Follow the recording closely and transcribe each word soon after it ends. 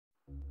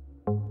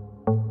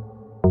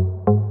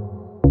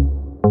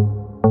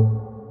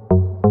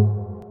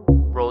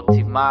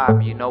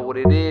mob, you know what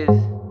it is.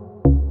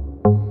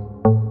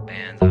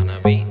 Bands on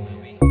a beat.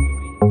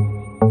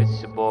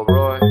 It's your boy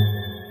Roy.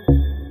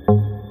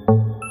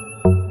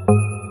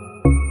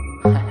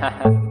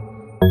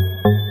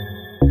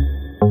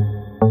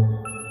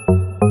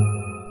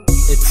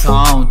 It's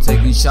on,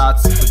 taking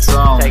shots of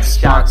Patron,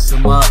 sparks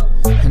them up,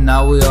 and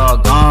now we all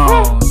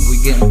gone.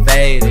 We getting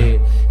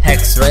faded,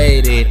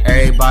 X-rated,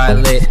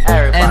 everybody lit,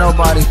 ain't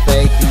nobody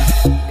faking.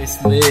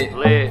 It's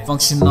lit,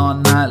 function all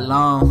night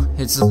long.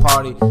 It's a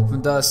party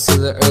from dusk to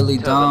the early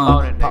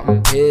dawn.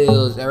 Popping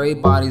pills,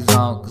 everybody's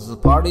on, cause a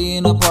party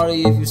ain't a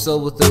party if you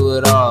sober through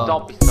it all.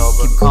 Don't be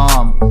sober. Keep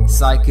calm, it's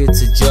like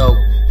it's a joke.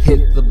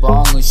 Hit the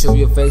bong and show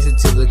your face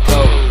into the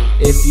coat.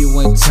 If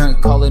you ain't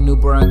turned, call an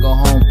Uber and go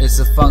home. It's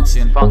a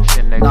function,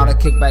 nigga. Not a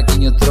kickback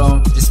in your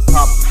throne. Just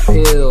pop a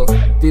pill,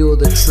 feel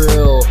the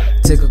trill.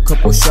 Take a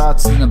couple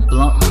shots and a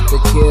blunt with the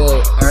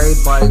kill.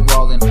 Everybody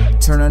ballin',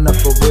 turning up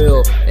for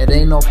real. It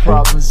ain't no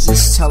problems,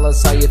 just tell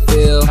us how you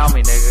feel. Tell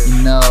me, nigga.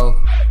 You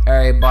know,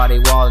 everybody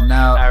wallin'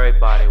 out.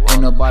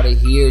 Ain't nobody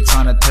here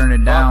trying to turn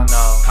it down.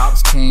 No.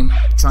 Cops came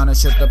trying to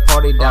shut the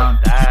party down,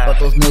 but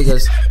those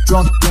niggas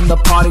drunk in the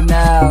party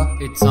now.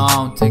 It's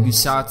on, taking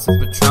shots of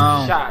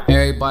Patron.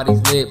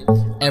 Everybody's lit,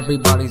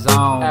 everybody's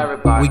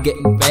on. We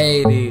getting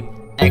faded,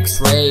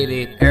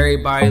 X-rated,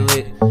 everybody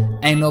lit,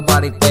 ain't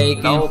nobody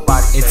faking.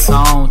 It's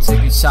on,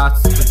 taking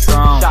shots of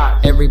Patron.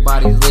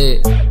 Everybody's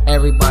lit,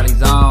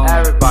 everybody's on.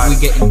 We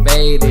getting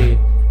faded,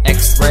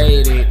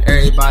 X-rated,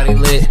 everybody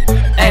lit,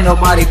 ain't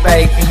nobody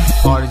faking.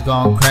 Party's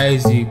gone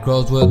crazy,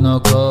 girls with no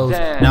clothes.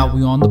 Now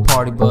we on the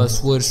party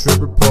bus with a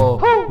stripper pole.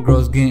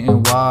 Girls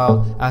getting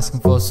wild,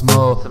 asking for some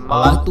more.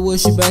 I like the way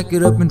she back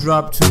it up and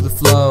drop to the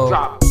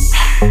flow.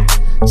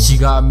 She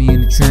got me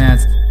in a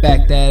trance,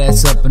 back that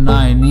ass up and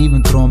I ain't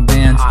even throwing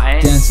bands.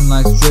 Dancing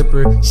like a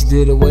stripper, she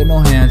did it with no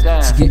hands.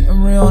 She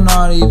getting real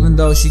naughty even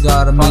though she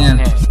got a man.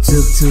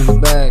 Took to the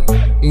back,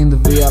 in the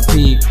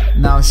VIP,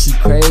 now she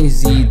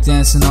crazy,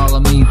 dancing all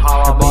on me.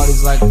 Her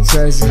body's like a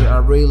treasure, I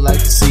really like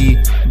to see.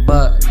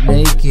 But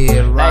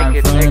naked, right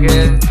in front of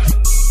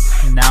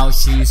me. Now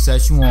she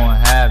said she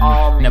won't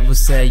have me, never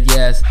said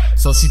yes,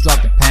 so she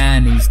dropped the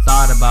panties,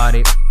 thought about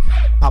it.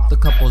 Popped a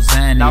couple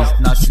Xannies,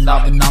 now she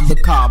nobbing on the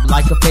cob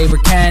like a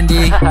favorite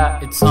candy.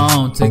 It's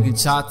on, taking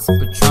shots of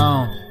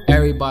Patron.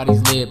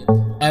 Everybody's lit,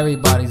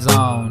 everybody's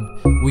on.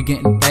 We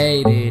getting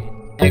faded,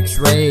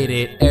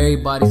 X-rated,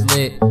 everybody's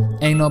lit,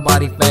 ain't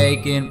nobody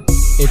faking.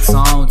 It's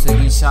on,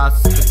 taking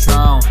shots of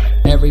Patron.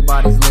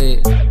 Everybody's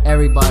lit,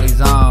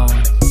 everybody's on.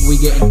 We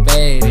getting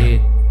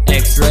faded,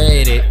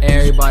 X-rated,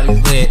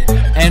 everybody's lit,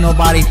 ain't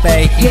nobody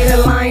faking. Hit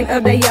a line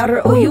of the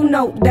yachter, oh you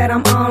know that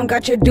I'm on.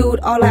 Got your dude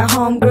all at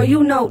home, girl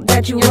you know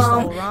that you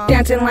wrong.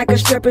 Dancing like a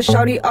stripper,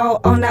 shorty all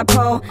on that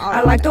pole.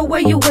 I like the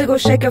way you wiggle,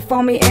 shake it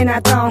for me in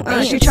that thong.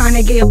 She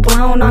tryna get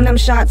blown on them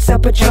shots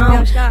of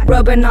Patron.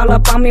 Rubbing all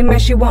up on me, man,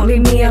 she won't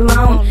leave me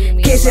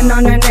alone. Kissing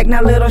on her neck,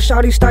 now little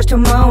shorty starts to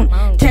moan.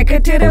 Take her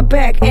to the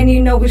back, and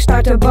you know we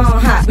start to bone.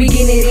 Hot, we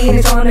getting it in,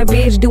 it's on the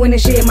bitch, doing the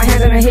shit. My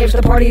hands on her hips,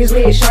 the party is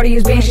lit. Shorty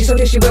is bent, she so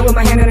she will with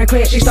my hand on her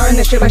clit. She starting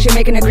the strip like she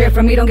making a grip.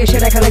 From me don't get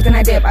shit, I collect and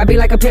I dip. I be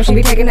like a pimp, she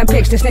be taking them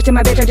pics. To snitch to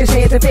my bitch, I just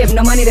say it's a fib.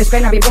 No money to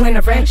spend, I be pulling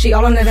a friend. She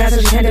all on the dance,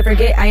 so she tend to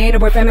forget. I ain't a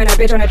boy feminine, a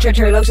bitch on a trip.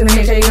 Charylokz in the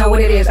mix, so you know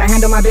what it is. I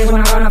handle my biz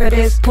when I run off at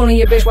this. Pulling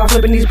your bitch while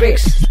flipping these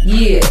bricks.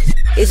 Yeah,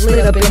 it's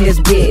lit up in this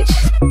bitch.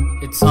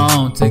 It's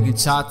on, taking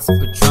shots of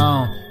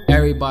Patron.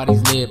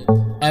 Everybody's lit,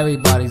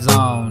 everybody's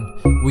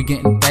on. We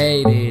getting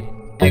faded,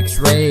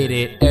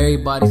 X-rated,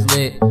 everybody's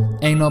lit,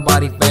 ain't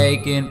nobody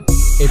faking.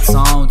 It's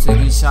on,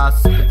 taking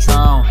shots of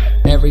Patron.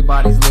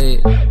 Everybody's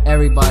lit,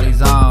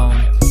 everybody's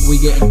on. We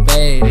getting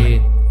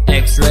faded,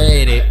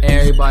 X-rated,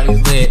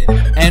 everybody's lit,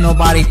 ain't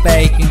nobody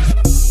faking.